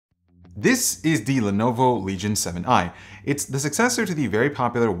This is the Lenovo Legion 7i. It's the successor to the very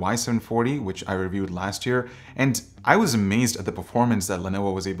popular Y740, which I reviewed last year, and I was amazed at the performance that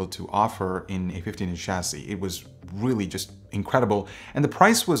Lenovo was able to offer in a 15-inch chassis. It was really just incredible, and the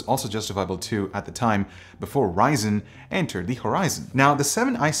price was also justifiable too at the time, before Ryzen entered the horizon. Now, the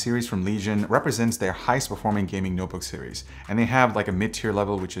 7i series from Legion represents their highest performing gaming notebook series, and they have like a mid-tier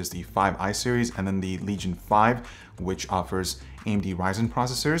level, which is the 5i series, and then the Legion 5, which offers AMD Ryzen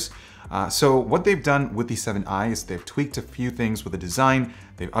processors. So what they've done with the 7i is they've tweaked a few things with the design.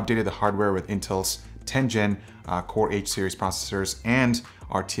 They've updated the hardware with Intel's 10th gen Core H series processors and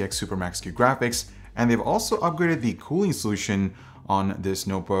RTX Super Max-Q graphics. And they've also upgraded the cooling solution on this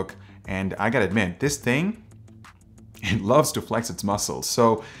notebook. And I gotta admit, this thing, it loves to flex its muscles.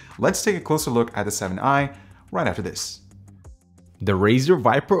 So let's take a closer look at the 7i right after this. The Razer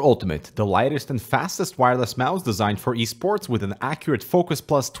Viper Ultimate, the lightest and fastest wireless mouse designed for esports with an accurate Focus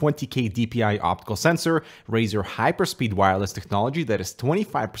Plus 20K DPI optical sensor, Razer Hyperspeed wireless technology that is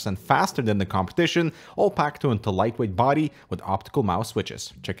 25% faster than the competition, all packed into a lightweight body with optical mouse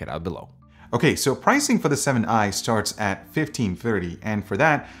switches. Check it out below. Okay, so pricing for the 7i starts at $1,530, and for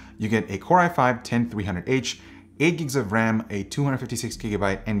that, you get a Core i5-10300H, 8 gigs of RAM, a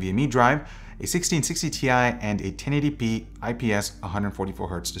 256GB NVMe drive, a 1660 Ti, and a 1080p IPS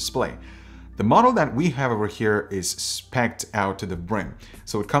 144Hz display. The model that we have over here is spec'd out to the brim.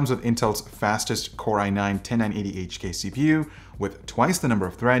 So it comes with Intel's fastest Core i9-10980HK CPU with twice the number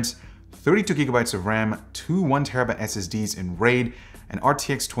of threads, 32GB of RAM, two 1TB SSDs in RAID, an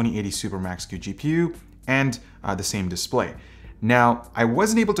RTX 2080 Super Max-Q GPU, and the same display. Now, I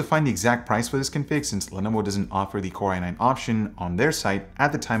wasn't able to find the exact price for this config since Lenovo doesn't offer the Core i9 option on their site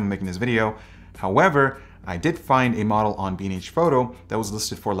at the time of making this video. However, I did find a model on B&H Photo that was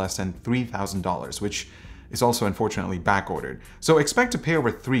listed for less than $3,000, which is also unfortunately backordered. So expect to pay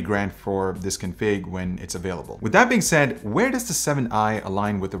over $3,000 for this config when it's available. With that being said, where does the 7i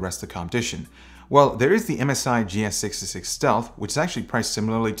align with the rest of the competition? Well, there is the MSI GS66 Stealth, which is actually priced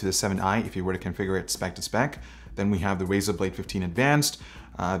similarly to the 7i if you were to configure it spec to spec. Then we have the Razer Blade 15 Advanced,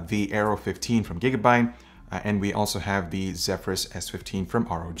 the Aero 15 from Gigabyte, and we also have the Zephyrus S15 from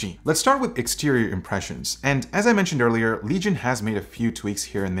ROG. Let's start with exterior impressions. And as I mentioned earlier, Legion has made a few tweaks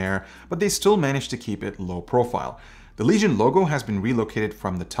here and there, but they still managed to keep it low profile. The Legion logo has been relocated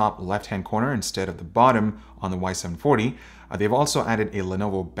from the top left-hand corner instead of the bottom on the Y740. They've also added a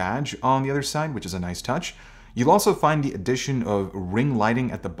Lenovo badge on the other side, which is a nice touch. You'll also find the addition of ring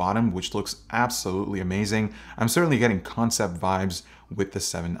lighting at the bottom, which looks absolutely amazing. I'm certainly getting concept vibes with the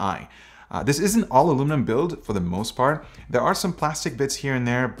 7i. This is an all aluminum build for the most part. There are some plastic bits here and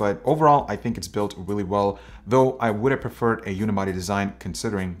there, but overall I think it's built really well, though I would have preferred a unibody design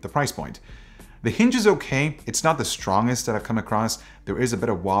considering the price point. The hinge is okay. It's not the strongest that I've come across. There is a bit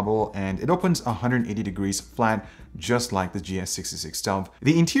of wobble and it opens 180 degrees flat, just like the GS66 Stealth.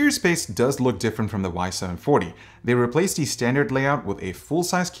 The interior space does look different from the Y740. They replaced the standard layout with a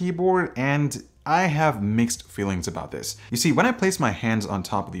full-size keyboard, and I have mixed feelings about this. You see, when I place my hands on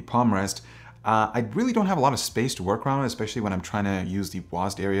top of the palm rest, I really don't have a lot of space to work around, especially when I'm trying to use the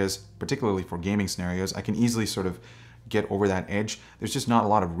WASD areas, particularly for gaming scenarios. I can easily sort of get over that edge. There's just not a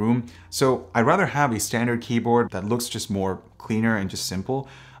lot of room. So I'd rather have a standard keyboard that looks just more cleaner and just simple.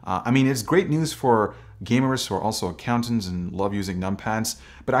 I mean, it's great news for gamers who are also accountants and love using numpads,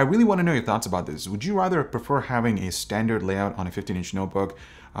 but I really want to know your thoughts about this. Would you rather prefer having a standard layout on a 15-inch notebook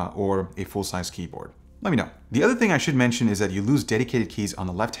or a full-size keyboard? Let me know. The other thing I should mention is that you lose dedicated keys on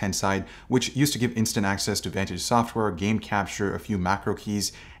the left-hand side, which used to give instant access to Vantage software, game capture, a few macro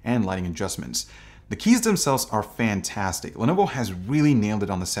keys, and lighting adjustments. The keys themselves are fantastic. Lenovo has really nailed it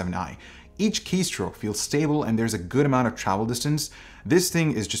on the 7i. Each keystroke feels stable and there's a good amount of travel distance. This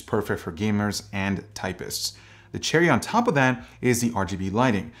thing is just perfect for gamers and typists. The cherry on top of that is the RGB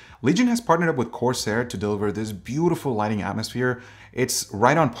lighting. Legion has partnered up with Corsair to deliver this beautiful lighting atmosphere. It's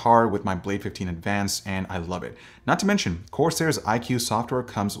right on par with my Blade 15 Advanced and I love it. Not to mention, Corsair's IQ software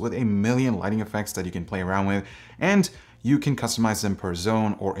comes with a million lighting effects that you can play around with, and you can customize them per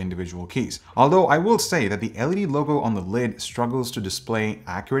zone or individual keys. Although I will say that the LED logo on the lid struggles to display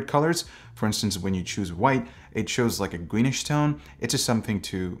accurate colors. For instance, when you choose white, it shows like a greenish tone. It's just something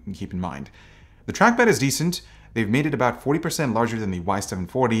to keep in mind. The trackpad is decent. They've made it about 40% larger than the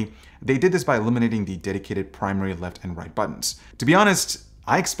Y740. They did this by eliminating the dedicated primary left and right buttons. To be honest,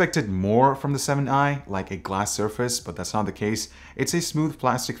 I expected more from the 7i, like a glass surface, but that's not the case. It's a smooth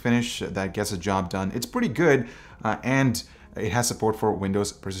plastic finish that gets the job done. It's pretty good, and it has support for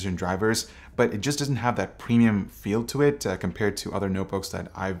Windows precision drivers, but it just doesn't have that premium feel to it compared to other notebooks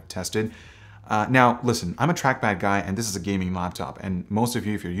that I've tested. Now, listen, I'm a trackpad guy and this is a gaming laptop. And most of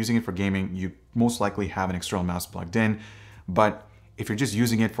you, if you're using it for gaming, you most likely have an external mouse plugged in. But if you're just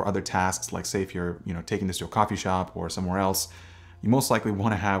using it for other tasks, like say if you're taking this to a coffee shop or somewhere else, you most likely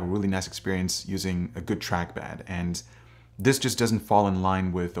want to have a really nice experience using a good trackpad. And this just doesn't fall in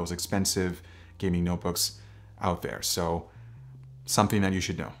line with those expensive gaming notebooks out there. So something that you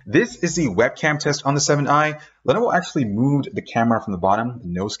should know. This is the webcam test on the 7i. Lenovo actually moved the camera from the bottom, the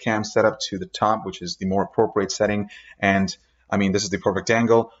nose cam setup, to the top, which is the more appropriate setting. And I mean, this is the perfect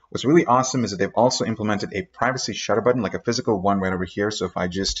angle. What's really awesome is that they've also implemented a privacy shutter button, like a physical one right over here. So if I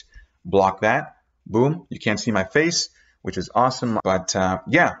just block that, boom, you can't see my face, which is awesome. But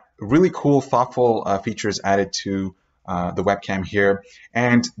yeah, really cool, thoughtful features added to the webcam here.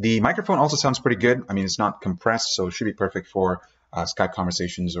 And the microphone also sounds pretty good. I mean, it's not compressed, so it should be perfect for Skype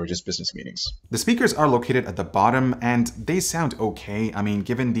conversations or just business meetings. The speakers are located at the bottom and they sound okay. I mean,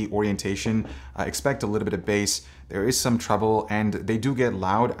 given the orientation, expect a little bit of bass. There is some treble and they do get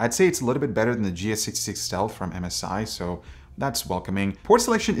loud. I'd say it's a little bit better than the GS66 Stealth from MSI, so that's welcoming. Port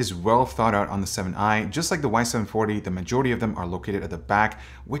selection is well thought out on the 7i. Just like the Y740, the majority of them are located at the back,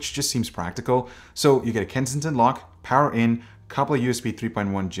 which just seems practical. So you get a Kensington lock, power in, couple of USB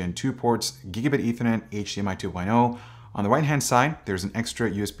 3.1 Gen 2 ports, Gigabit Ethernet, HDMI 2.0. On the right-hand side, there's an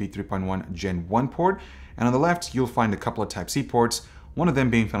extra USB 3.1 Gen 1 port, and on the left, you'll find a couple of Type-C ports, one of them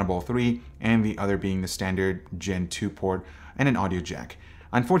being Thunderbolt 3, and the other being the standard Gen 2 port, and an audio jack.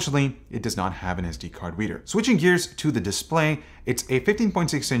 Unfortunately, it does not have an SD card reader. Switching gears to the display, it's a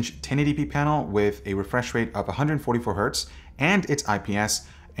 15.6-inch 1080p panel with a refresh rate of 144 Hz, and it's IPS,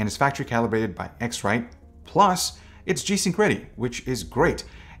 and it's factory calibrated by X-Rite, plus it's G-Sync ready, which is great.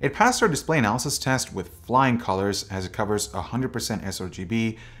 It passed our display analysis test with flying colors as it covers 100%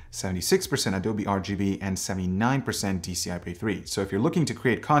 sRGB, 76% Adobe RGB, and 79% DCI-P3. So if you're looking to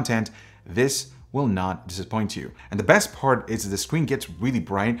create content, this will not disappoint you. And the best part is that the screen gets really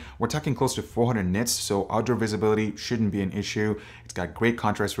bright. We're talking close to 400 nits, so outdoor visibility shouldn't be an issue. It's got great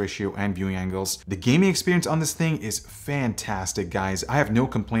contrast ratio and viewing angles. The gaming experience on this thing is fantastic, guys. I have no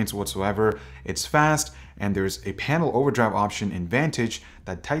complaints whatsoever. It's fast, and there's a panel overdrive option in Vantage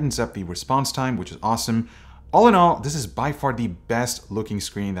that tightens up the response time, which is awesome. All in all, this is by far the best looking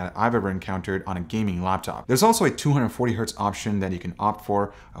screen that I've ever encountered on a gaming laptop. There's also a 240 Hz option that you can opt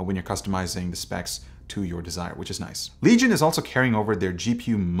for when you're customizing the specs to your desire, which is nice. Legion is also carrying over their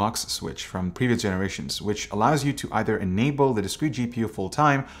GPU MUX switch from previous generations, which allows you to either enable the discrete GPU full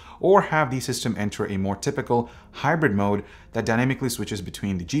time or have the system enter a more typical hybrid mode that dynamically switches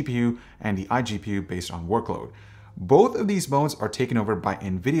between the GPU and the iGPU based on workload. Both of these modes are taken over by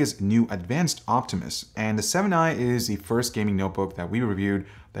NVIDIA's new advanced Optimus, and the 7i is the first gaming notebook that we reviewed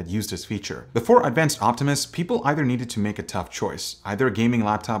that used this feature. Before advanced Optimus, people either needed to make a tough choice, either a gaming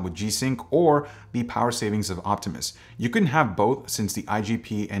laptop with G-Sync or the power savings of Optimus. You couldn't have both since the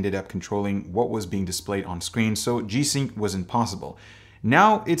IGP ended up controlling what was being displayed on screen, so G-Sync was impossible.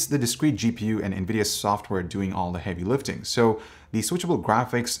 Now it's the discrete GPU and NVIDIA's software doing all the heavy lifting, so the switchable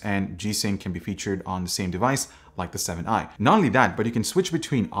graphics and G-Sync can be featured on the same device like the 7i. Not only that, but you can switch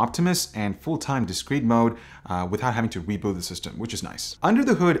between Optimus and full-time discrete mode without having to reboot the system, which is nice. Under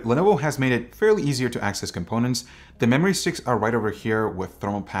the hood, Lenovo has made it fairly easier to access components. The memory sticks are right over here with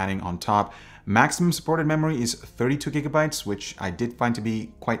thermal padding on top. Maximum supported memory is 32 gigabytes, which I did find to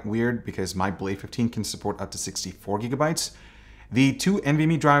be quite weird because my Blade 15 can support up to 64 gigabytes. The two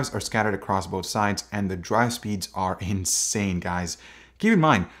NVMe drives are scattered across both sides, and the drive speeds are insane, guys. Keep in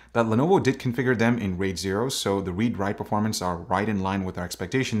mind that Lenovo did configure them in RAID 0, so the read-write performance are right in line with our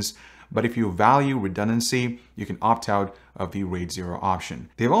expectations, but if you value redundancy, you can opt out of the RAID 0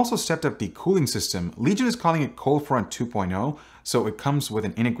 option. They've also stepped up the cooling system. Legion is calling it Cold Front 2.0, so it comes with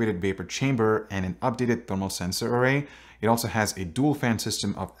an integrated vapor chamber and an updated thermal sensor array. It also has a dual fan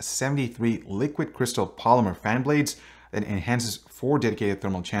system of 73 liquid crystal polymer fan blades that enhances 4 dedicated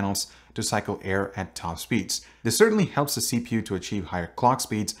thermal channels to cycle air at top speeds. This certainly helps the CPU to achieve higher clock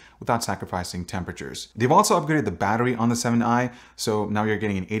speeds without sacrificing temperatures. They've also upgraded the battery on the 7i, so now you're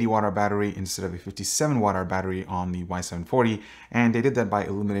getting an 80 watt-hour battery instead of a 57 watt-hour battery on the Y740, and they did that by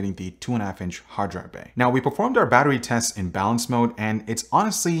eliminating the 2.5-inch hard drive bay. Now, we performed our battery tests in balance mode, and it's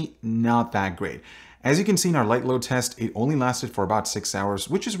honestly not that great. As you can see in our light load test, it only lasted for about 6 hours,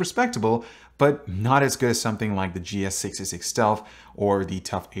 which is respectable, but not as good as something like the GS66 Stealth or the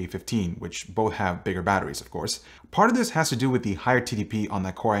TUF A15, which both have bigger batteries, of course. Part of this has to do with the higher TDP on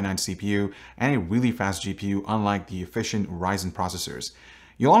that Core i9 CPU and a really fast GPU, unlike the efficient Ryzen processors.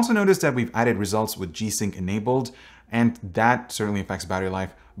 You'll also notice that we've added results with G-Sync enabled, and that certainly affects battery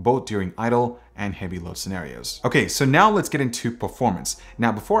life, both during idle and heavy load scenarios. Okay, so now let's get into performance.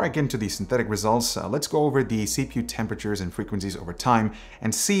 Now, before I get into the synthetic results, let's go over the CPU temperatures and frequencies over time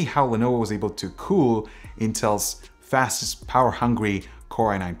and see how Lenovo was able to cool Intel's fastest, power-hungry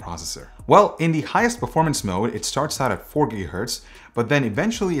Core i9 processor. Well, in the highest performance mode, it starts out at 4 GHz, but then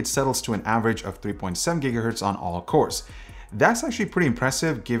eventually it settles to an average of 3.7 GHz on all cores. That's actually pretty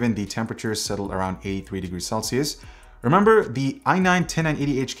impressive given the temperatures settle around 83 degrees Celsius. Remember, the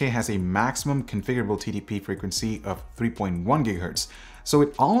i9-10980HK has a maximum configurable TDP frequency of 3.1 GHz, so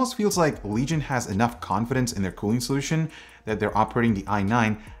it almost feels like Legion has enough confidence in their cooling solution that they're operating the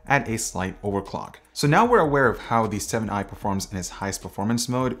i9 at a slight overclock. So now we're aware of how the 7i performs in its highest performance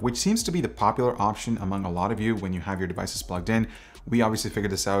mode, which seems to be the popular option among a lot of you when you have your devices plugged in. We obviously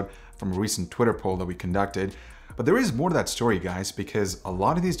figured this out from a recent Twitter poll that we conducted. But there is more to that story, guys, because a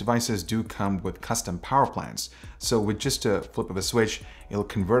lot of these devices do come with custom power plans. So with just a flip of a switch, it'll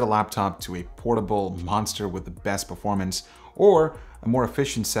convert a laptop to a portable monster with the best performance, or a more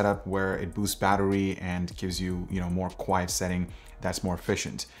efficient setup where it boosts battery and gives you, more quiet setting that's more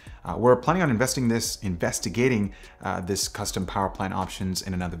efficient. We're planning on investigating this custom power plan options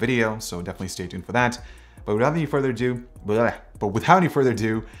in another video, so definitely stay tuned for that. But without any further ado,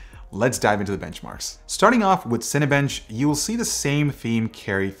 let's dive into the benchmarks. Starting off with Cinebench, you will see the same theme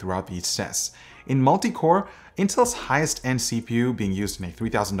carry throughout these tests. In multi-core, Intel's highest-end CPU being used in a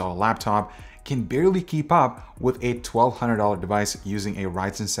 $3,000 laptop can barely keep up with a $1,200 device using a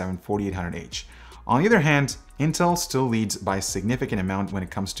Ryzen 7 4800H. On the other hand, Intel still leads by a significant amount when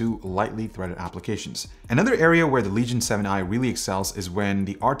it comes to lightly threaded applications. Another area where the Legion 7i really excels is when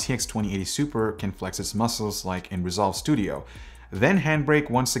the RTX 2080 Super can flex its muscles like in Resolve Studio. Then Handbrake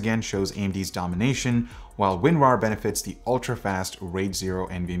once again shows AMD's domination, while WinRAR benefits the ultra-fast RAID 0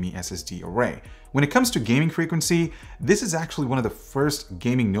 NVMe SSD array. When it comes to gaming frequency, this is actually one of the first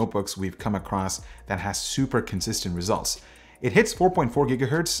gaming notebooks we've come across that has super consistent results. It hits 4.4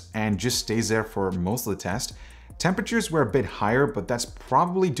 GHz and just stays there for most of the test. Temperatures were a bit higher, but that's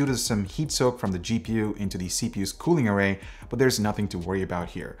probably due to some heat soak from the GPU into the CPU's cooling array, but there's nothing to worry about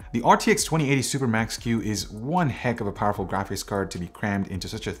here. The RTX 2080 Super Max-Q is one heck of a powerful graphics card to be crammed into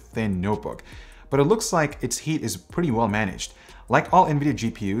such a thin notebook, but it looks like its heat is pretty well managed. Like all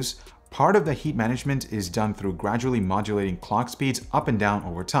NVIDIA GPUs, part of the heat management is done through gradually modulating clock speeds up and down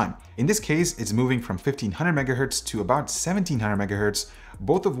over time. In this case, it's moving from 1500 MHz to about 1700 MHz,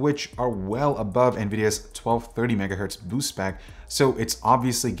 both of which are well above NVIDIA's 1230 MHz boost spec, so it's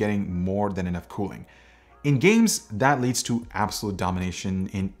obviously getting more than enough cooling. In games, that leads to absolute domination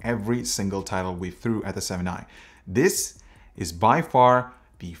in every single title we threw at the 7i. This is by far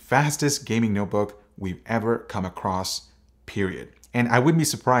the fastest gaming notebook we've ever come across, period. And I wouldn't be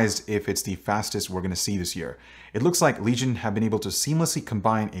surprised if it's the fastest we're going to see this year. It looks like Legion have been able to seamlessly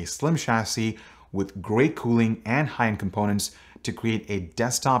combine a slim chassis with great cooling and high-end components to create a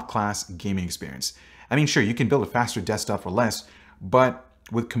desktop-class gaming experience. I mean, sure, you can build a faster desktop for less, but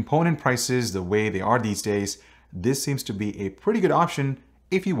with component prices the way they are these days, this seems to be a pretty good option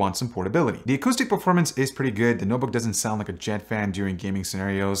if you want some portability. The acoustic performance is pretty good. The notebook doesn't sound like a jet fan during gaming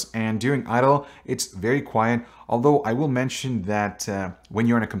scenarios, and during idle, it's very quiet. Although I will mention that when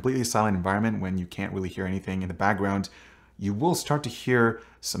you're in a completely silent environment, when you can't really hear anything in the background, you will start to hear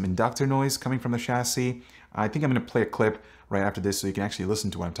some inductor noise coming from the chassis. I think I'm going to play a clip right after this so you can actually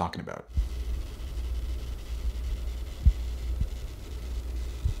listen to what I'm talking about.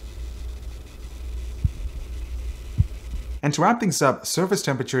 And to wrap things up, surface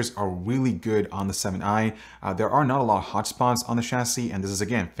temperatures are really good on the 7i. There are not a lot of hotspots on the chassis, and this is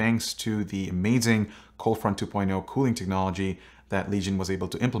again thanks to the amazing Cold Front 2.0 cooling technology that Legion was able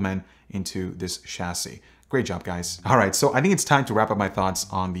to implement into this chassis. Great job, guys. All right, so I think it's time to wrap up my thoughts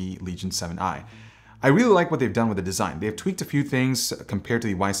on the Legion 7i. I really like what they've done with the design. They've tweaked a few things compared to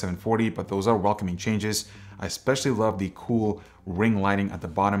the Y740, but those are welcoming changes. I especially love the cool ring lighting at the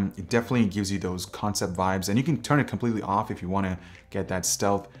bottom. It definitely gives you those concept vibes, and you can turn it completely off if you want to get that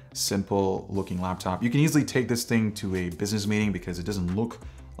stealth, simple looking laptop. You can easily take this thing to a business meeting because it doesn't look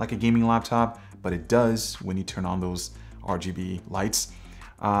like a gaming laptop, but it does when you turn on those RGB lights.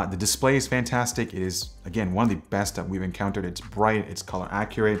 The display is fantastic. It is, again, one of the best that we've encountered. It's bright, it's color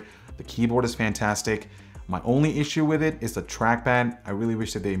accurate. The keyboard is fantastic. My only issue with it is the trackpad. I really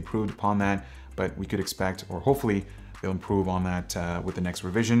wish that they improved upon that, but we could expect, or hopefully they'll improve on that with the next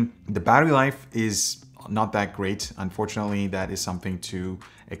revision. The battery life is not that great. Unfortunately, that is something to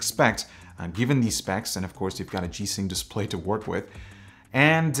expect given these specs, and of course you've got a G-Sync display to work with.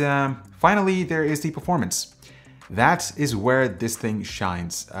 And finally, there is the performance. That is where this thing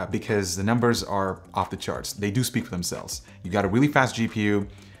shines because the numbers are off the charts. They do speak for themselves. You got a really fast GPU,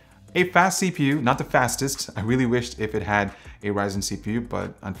 A fast CPU, not the fastest. I really wished if it had a Ryzen CPU,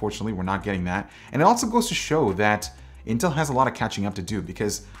 but unfortunately we're not getting that. And it also goes to show that Intel has a lot of catching up to do,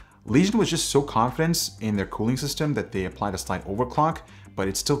 because Legion was just so confident in their cooling system that they applied a slight overclock, but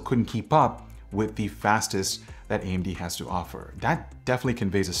it still couldn't keep up with the fastest that AMD has to offer. That definitely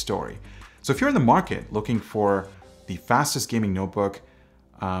conveys a story. So if you're in the market looking for the fastest gaming notebook,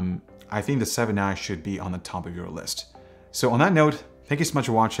 I think the 7i should be on the top of your list. So on that note, thank you so much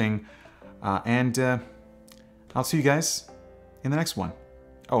for watching, and I'll see you guys in the next one.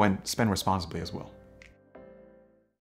 Oh, and spend responsibly as well.